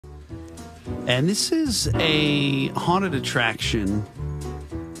And this is a haunted attraction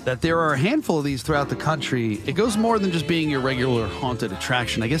that there are a handful of these throughout the country. It goes more than just being your regular haunted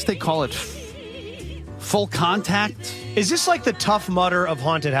attraction. I guess they call it full contact. Is this like the Tough Mudder of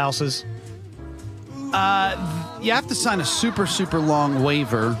haunted houses? You have to sign a super, super long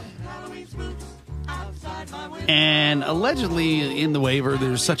waiver. And allegedly in the waiver,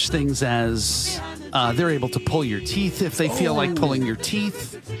 there's such things as they're able to pull your teeth if they feel like pulling your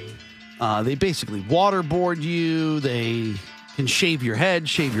teeth. They basically waterboard you. They can shave your head,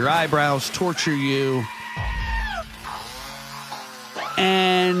 shave your eyebrows, torture you.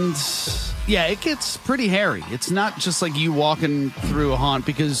 And yeah, it gets pretty hairy. It's not just like you walking through a haunt,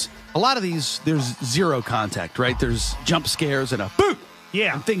 because a lot of these, there's zero contact, right? There's jump scares and a boom.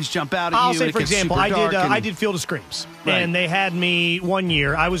 Yeah. And things jump out at you. I'll say, for example, I did Field of Screams. Right. And they had me one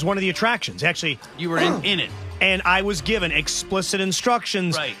year. I was one of the attractions. Actually, you were in it. And I was given explicit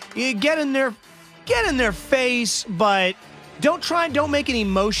instructions. Right. You get in their face, but don't make any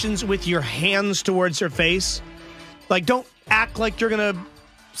motions with your hands towards their face. Like, don't act like you're going to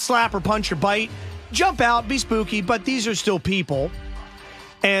slap or punch or bite. Jump out, be spooky, but these are still people.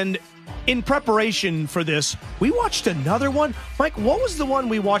 And in preparation for this, we watched another one. Mike, what was the one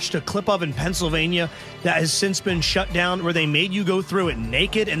we watched a clip of in Pennsylvania that has since been shut down, where they made you go through it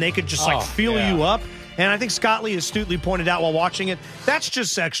naked and they could just feel you up? And I think Scott Lee astutely pointed out while watching it, that's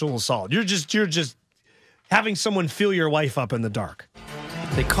just sexual assault. You're just having someone feel your wife up in the dark.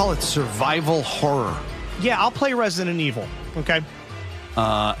 They call it survival horror. Yeah, I'll play Resident Evil, okay?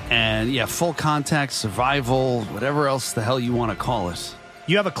 And yeah, full contact, survival, whatever else the hell you want to call it.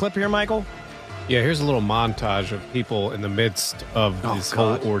 You have a clip here, Michael? Yeah, here's a little montage of people in the midst of this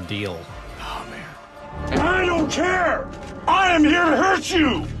whole ordeal. Oh, man. I don't care! I am here to hurt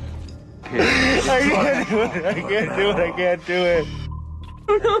you! I can't do it.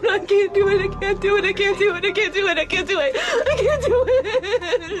 No, I can't do it. I can't do it.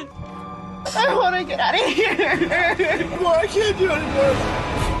 I want to get out of here. Well, I can't do it anymore.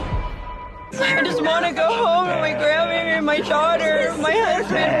 I just want to go home with my grandmother, my daughter, my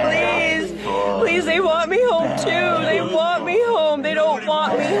husband, please. Please, they want me home too. They want me home. They don't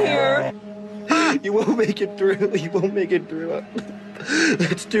want me here. You won't make it through. You won't make it through.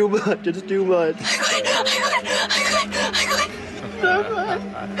 It's too much. It's too much.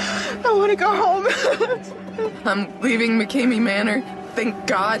 I want to go home. I'm leaving Mckamey Manor. Thank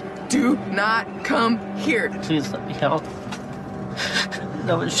God. Do not come here. Please let me out.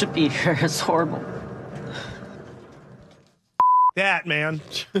 No one should be here. It's horrible. That, man.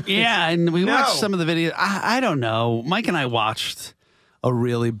 Yeah, and we watched some of the videos. I don't know. Mike and I watched a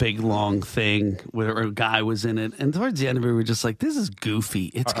really big, long thing where a guy was in it. And towards the end of it, we were just like, this is goofy.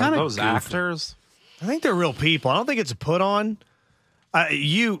 It's kind of those actors? I think they're real people. I don't think it's a put on.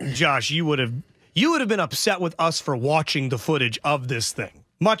 Josh, you would have been upset with us for watching the footage of this thing,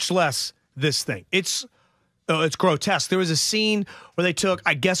 much less this thing. It's grotesque. There was a scene where they took,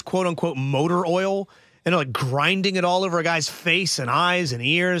 I guess, quote unquote, motor oil and like grinding it all over a guy's face and eyes and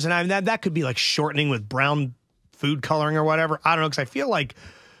ears. And that could be like shortening with brown food coloring or whatever. I don't know, because I feel like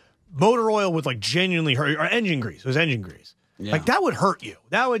motor oil would like genuinely hurt, or engine grease. It was engine grease. Yeah. Like that would hurt you.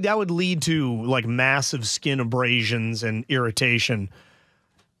 That would lead to like massive skin abrasions and irritation.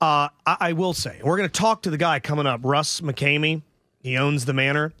 I will say, we're going to talk to the guy coming up, Russ Mckamey. He owns the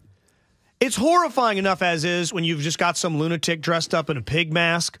manor. It's horrifying enough as is when you've just got some lunatic dressed up in a pig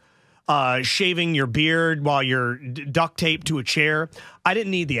mask, shaving your beard while you're duct taped to a chair. I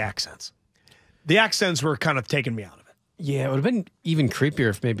didn't need the accents. The accents were kind of taking me out of it. Yeah, it would have been even creepier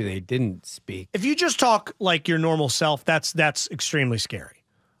if maybe they didn't speak. If you just talk like your normal self, that's extremely scary.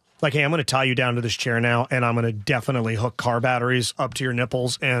 Like, hey, I'm going to tie you down to this chair now, and I'm going to definitely hook car batteries up to your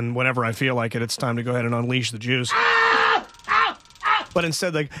nipples, and whenever I feel like it, it's time to go ahead and unleash the juice. But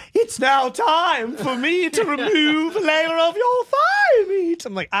instead, like, it's now time for me to remove a layer of your thigh meat.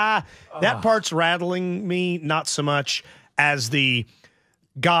 I'm like, that part's rattling me, not so much as the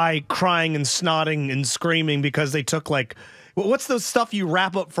guy crying and snotting and screaming because they took, like, what's the stuff you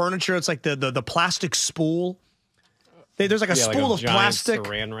wrap up furniture? It's like the plastic spool. There's like a spool of plastic.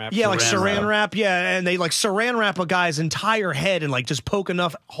 Saran wrap. Yeah, like saran wrap. Yeah, and they like saran wrap a guy's entire head and like just poke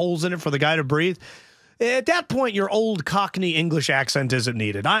enough holes in it for the guy to breathe. At that point, your old Cockney English accent isn't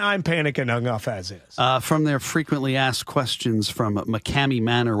needed. I'm panicking enough as is. From their frequently asked questions from Mckamey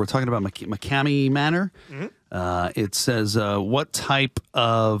Manor, we're talking about Mckamey Manor. Mm-hmm. It says, what type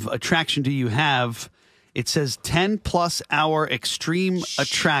of attraction do you have? It says 10-plus hour extreme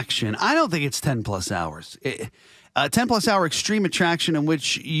attraction. I don't think it's 10-plus hours. A 10-plus hour extreme attraction in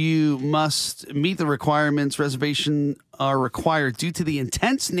which you must meet the requirements. Reservation are required due to the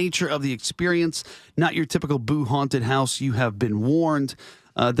intense nature of the experience. Not your typical Boo haunted house. You have been warned.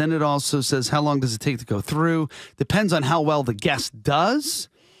 Then it also says, how long does it take to go through? Depends on how well the guest does.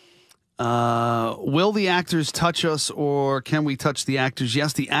 Will the actors touch us or can we touch the actors?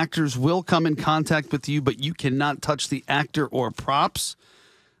 Yes, the actors will come in contact with you, but you cannot touch the actor or props.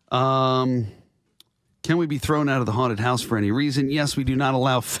 Can we be thrown out of the haunted house for any reason? Yes, we do not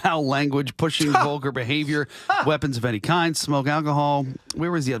allow foul language, pushing, vulgar behavior, weapons of any kind, smoke, alcohol.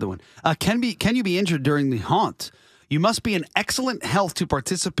 Where was the other one? Can you be injured during the haunt? You must be in excellent health to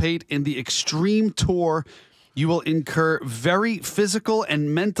participate in the extreme tour. You will incur very physical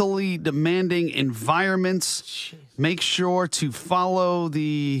and mentally demanding environments. Jeez. Make sure to follow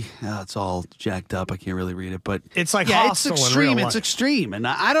the. It's all jacked up. I can't really read it, but it's like it's extreme. It's extreme, and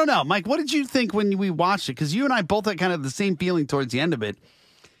I don't know, Mike. What did you think when we watched it? Because you and I both had kind of the same feeling towards the end of it.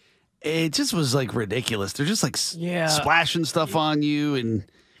 It just was like ridiculous. They're just like splashing stuff on you, and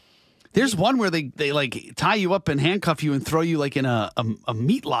there's one where they like tie you up and handcuff you and throw you like in a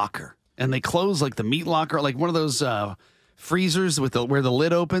meat locker. And they close like the meat locker, like one of those freezers with where the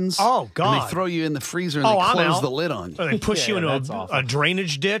lid opens. Oh, God. And they throw you in the freezer and they close the lid on you. Or they push you into a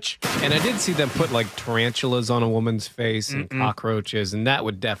drainage ditch. And I did see them put like tarantulas on a woman's face and cockroaches. And that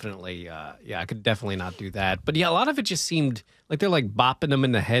would definitely, I could definitely not do that. But yeah, a lot of it just seemed like they're like bopping them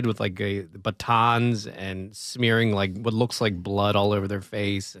in the head with like batons and smearing like what looks like blood all over their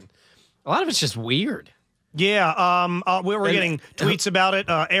face. And a lot of it's just weird. Yeah, we were getting tweets about it.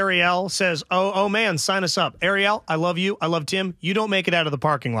 Ariel says, oh man, sign us up. Ariel, I love you. I love Tim. You don't make it out of the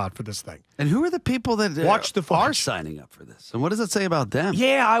parking lot for this thing. And who are the people that are signing up for this? And what does it say about them?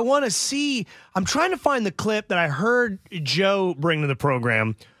 Yeah, I want to see. I'm trying to find the clip that I heard Joe bring to the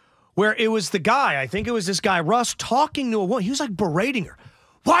program where it was the guy, I think it was this guy, Russ, talking to a woman. He was like berating her.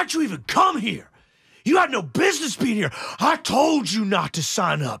 Why'd you even come here? You had no business being here. I told you not to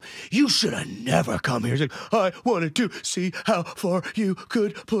sign up. You should have never come here. He's like, I wanted to see how far you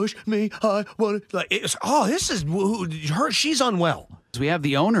could push me. I wanted, like, this is her. She's unwell. We have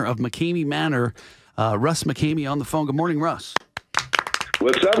the owner of Mckamey Manor, Russ Mckamey, on the phone. Good morning, Russ.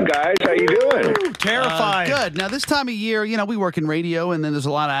 What's up, guys? How you doing? Terrified. Good. Now, this time of year, we work in radio, and then there's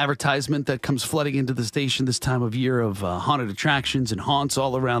a lot of advertisement that comes flooding into the station this time of year of haunted attractions and haunts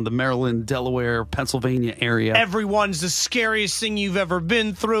all around the Maryland, Delaware, Pennsylvania area. Everyone's the scariest thing you've ever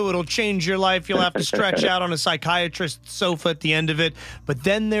been through. It'll change your life. You'll have to stretch out on a psychiatrist's sofa at the end of it. But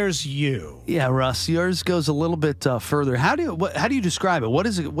then there's you. Yeah, Russ, yours goes a little bit further. How do you describe it? What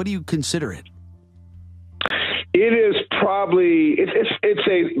is it? What do you consider it? It is probably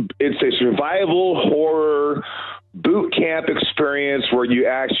it's a survival horror boot camp experience where you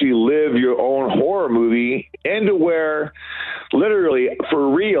actually live your own horror movie, into where literally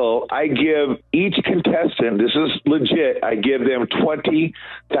for real I give each contestant, this is legit, I give them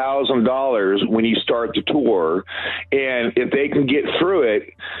 $20,000 when you start the tour, and if they can get through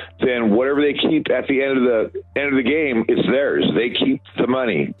it, then whatever they keep at the end of the game, it's theirs. They keep the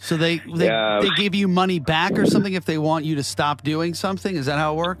money. So they give you money back or something if they want you to stop doing something? Is that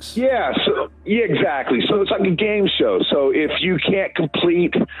how it works? Yeah, exactly. So it's like a game show. So if you can't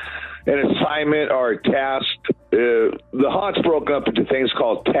complete an assignment or a task, the haunt's broken up into things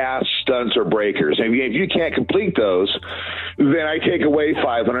called tasks, stunts, or breakers. And if you can't complete those, then I take away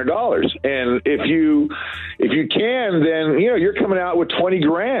 $500. And if you can, then you're coming out with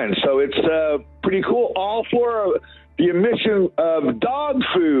 $20,000. So it's pretty cool. All for the admission of dog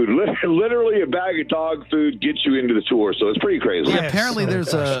food. Literally, a bag of dog food gets you into the tour. So it's pretty crazy. Yeah, apparently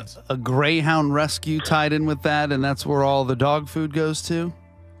there's a greyhound rescue tied in with that, and that's where all the dog food goes to.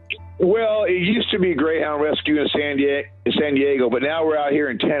 Well, it used to be Greyhound Rescue in San Diego, but now we're out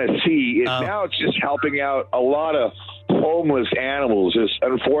here in Tennessee. Now it's just helping out a lot of homeless animals.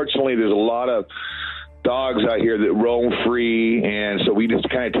 Unfortunately, there's a lot of dogs out here that roam free, and so we just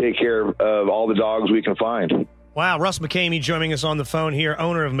kind of take care of all the dogs we can find. Wow, Russ Mckamey joining us on the phone here,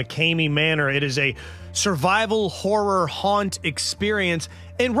 owner of Mckamey Manor. It is a survival horror haunt experience.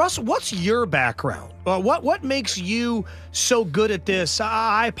 And Russ, what's your background? What makes you so good at this?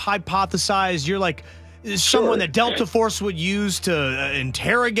 I hypothesize you're like someone that Delta Force would use to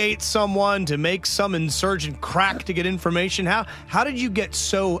interrogate someone, to make some insurgent crack to get information. How did you get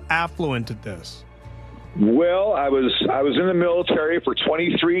so affluent at this? Well, I was in the military for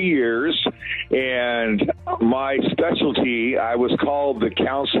 23 years, and my specialty, I was called the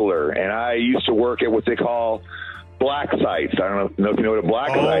counselor, and I used to work at what they call black sites. I don't know if you know what a black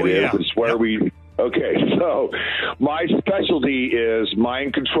site is. It's where okay, so my specialty is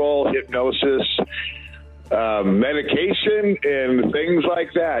mind control, hypnosis, medication and things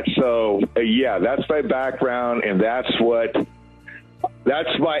like that. So, yeah, that's my background, and that's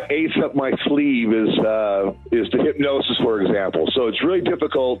my ace up my sleeve is the hypnosis, for example. So it's really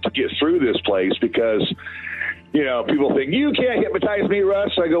difficult to get through this place because, people think, you can't hypnotize me,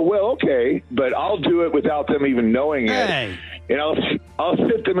 Russ. I go, well, okay, but I'll do it without them even knowing it. Hey. And I'll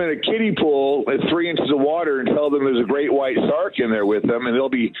sit them in a kiddie pool at 3 inches of water and tell them there's a great white shark in there with them, and they'll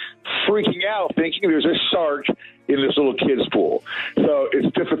be freaking out thinking there's a shark in this little kid's pool. So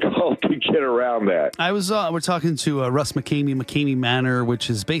it's difficult to get around that. We're talking to Russ Mckamey, Mckamey Manor, which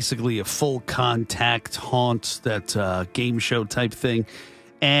is basically a full contact haunt, that game show type thing.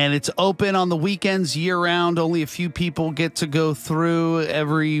 And it's open on the weekends year round. Only a few people get to go through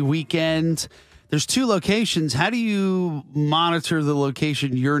every weekend. There's 2 locations. How do you monitor the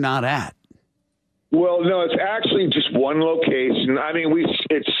location you're not at? Well, no, it's actually just one location. I mean,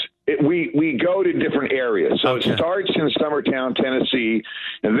 we go to different areas. So Okay. It starts in Summertown, Tennessee,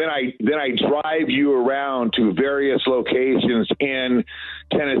 and then I drive you around to various locations in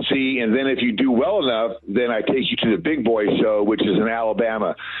Tennessee, and then if you do well enough, then I take you to the Big Boy Show, which is in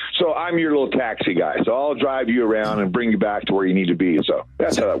Alabama. So I'm your little taxi guy. So I'll drive you around and bring you back to where you need to be. So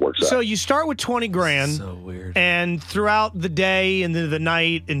that's how that works out. So you start with 20 grand. So weird. And throughout the day and the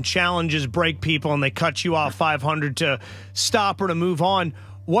night, and challenges break people, and they cut you off 500 to stop or to move on.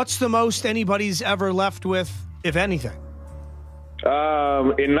 What's the most anybody's ever left with, if anything?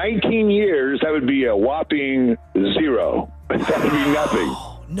 In 19 years, that would be a whopping 0. That would be nothing.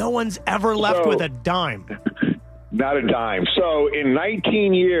 No one's ever left with a dime. Not a dime. So in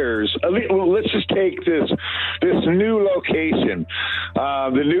 19 years, let's just take this new location,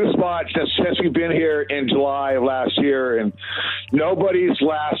 the new spot since we've been here in July of last year, and nobody's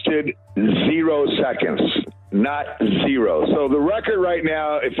lasted 0 seconds. Not 0. So the record right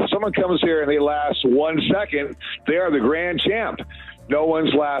now, if someone comes here and they last 1 second, they are the grand champ. No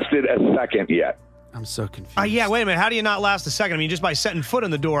one's lasted a second yet. I'm so confused. Yeah, wait a minute. How do you not last a second? I mean, just by setting foot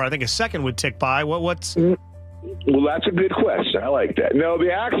in the door, I think a second would tick by. What's... Well, that's a good question. I like that. No,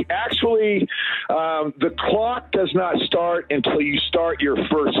 actually, the clock does not start until you start your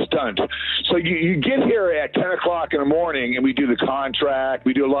first stunt. So you get here at 10 o'clock in the morning, and we do the contract.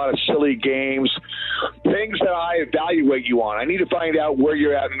 We do a lot of silly games, things that I evaluate you on. I need to find out where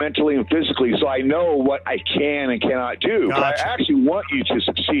you're at mentally and physically so I know what I can and cannot do. Gotcha. But I actually want you to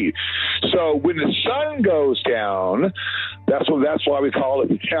succeed. So when the sun goes down, that's why we call it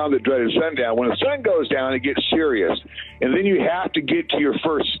the dreaded sundown. When the sun goes down, it gets serious. And then you have to get to your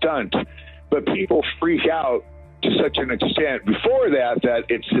first stunt. But people freak out to such an extent before that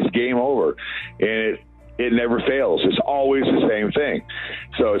it's just game over. And it never fails. It's always the same thing.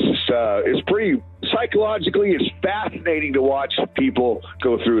 So it's pretty psychologically, it's fascinating to watch people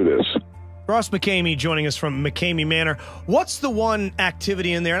go through this. Russ Mckamey joining us from Mckamey Manor. What's the one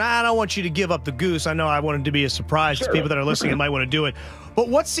activity in there? And I don't want you to give up the goose. I know I wanted to be a surprise to people that are listening and might want to do it. But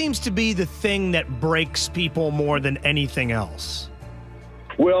what seems to be the thing that breaks people more than anything else?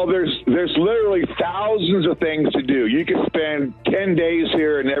 Well, there's literally thousands of things to do. You can spend 10 days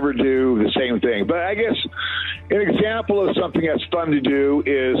here and never do the same thing. But I guess an example of something that's fun to do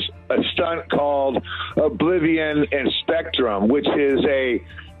is a stunt called Oblivion and Spectrum, which is a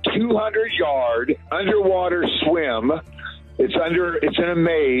 200-yard underwater swim. It's in a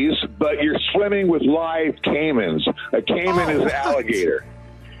maze, but you're swimming with live caimans. A caiman is an alligator.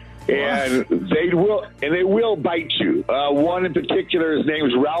 And they will bite you. One in particular, his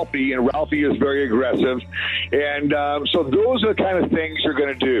name's Ralphie, and Ralphie is very aggressive. And so those are the kind of things you're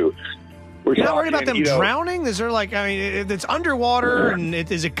going to do. You're not worried about them drowning? Is there it's underwater, and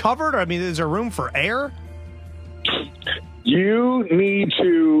is it covered? I mean, is there room for air? You need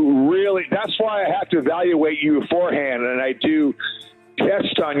to really, that's why I have to evaluate you beforehand, and I do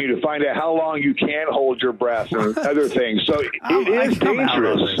tests on you to find out how long you can hold your breath and other things. So it is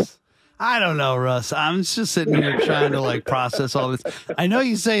dangerous. I don't know, Russ. I'm just sitting here trying to process all this. I know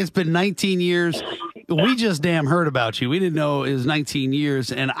you say it's been 19 years. We just damn heard about you. We didn't know it was 19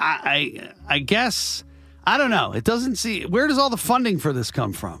 years. And I guess, I don't know. It doesn't see, where does all the funding for this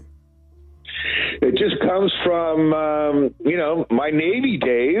come from? It just comes from, my Navy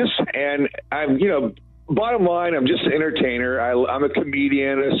days. And I'm, bottom line, I'm just an entertainer. I'm a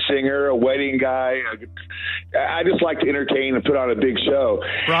comedian, a singer, a wedding guy. I just like to entertain and put on a big show.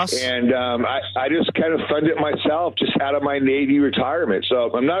 Russ? And I just kind of fund it myself just out of my Navy retirement.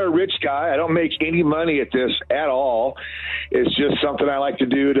 So I'm not a rich guy. I don't make any money at this at all. It's just something I like to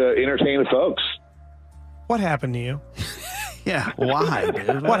do to entertain the folks. What happened to you? Yeah, why,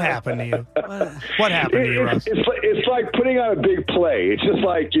 dude? What happened to you? What happened to you, Russ? It's like putting on a big play. It's just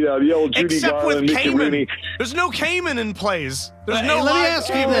like, the old Judy Except Garland, with Mickey Kamen. Rooney. There's no Kamen in plays. There's Hey, no let me live ask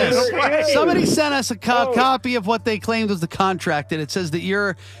you Kamen in this. plays. Somebody sent us a copy of what they claimed was the contract, and it says that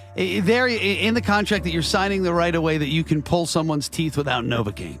you're there in the contract that you're signing the right away that you can pull someone's teeth without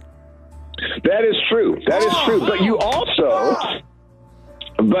Novocaine. That is true. That is true. But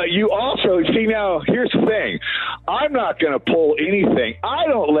you also see, now here's the thing. I'm not going to pull anything. I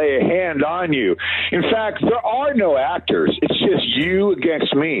don't lay a hand on you. In fact, there are no actors. It's just you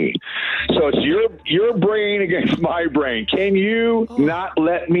against me. So it's your brain against my brain. Can you not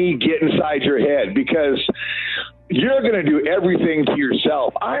let me get inside your head? Because you're going to do everything to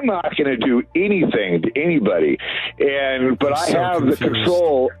yourself. I'm not going to do anything to anybody. But I have the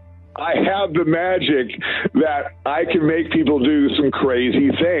control. I have the magic that I can make people do some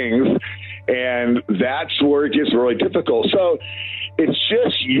crazy things, and that's where it gets really difficult. So it's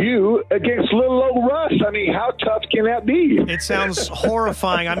just you against little old Russ. I mean, how tough can that be? It sounds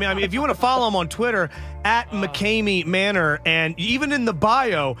horrifying. I mean, if you want to follow him on Twitter, @Mckamey Manor, and even in the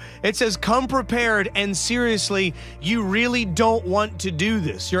bio, it says, come prepared, and seriously, you really don't want to do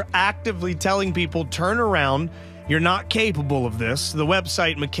this. You're actively telling people, turn around. You're not capable of this. The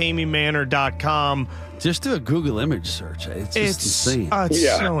website, McKameyManor.com. Just do a Google image search. It's just insane.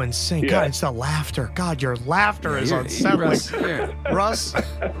 It's so insane. God, it's the laughter. God, your laughter is unsettling. Russ.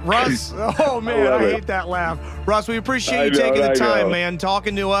 Oh, man, I hate that laugh. Russ, we appreciate you taking the time, man,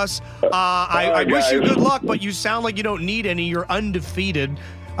 talking to us. I wish you good luck, but you sound like you don't need any. You're undefeated.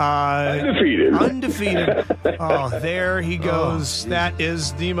 Undefeated. Oh, there he goes. That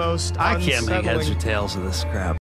is the most I can't make unsettling. heads or tails of this crap.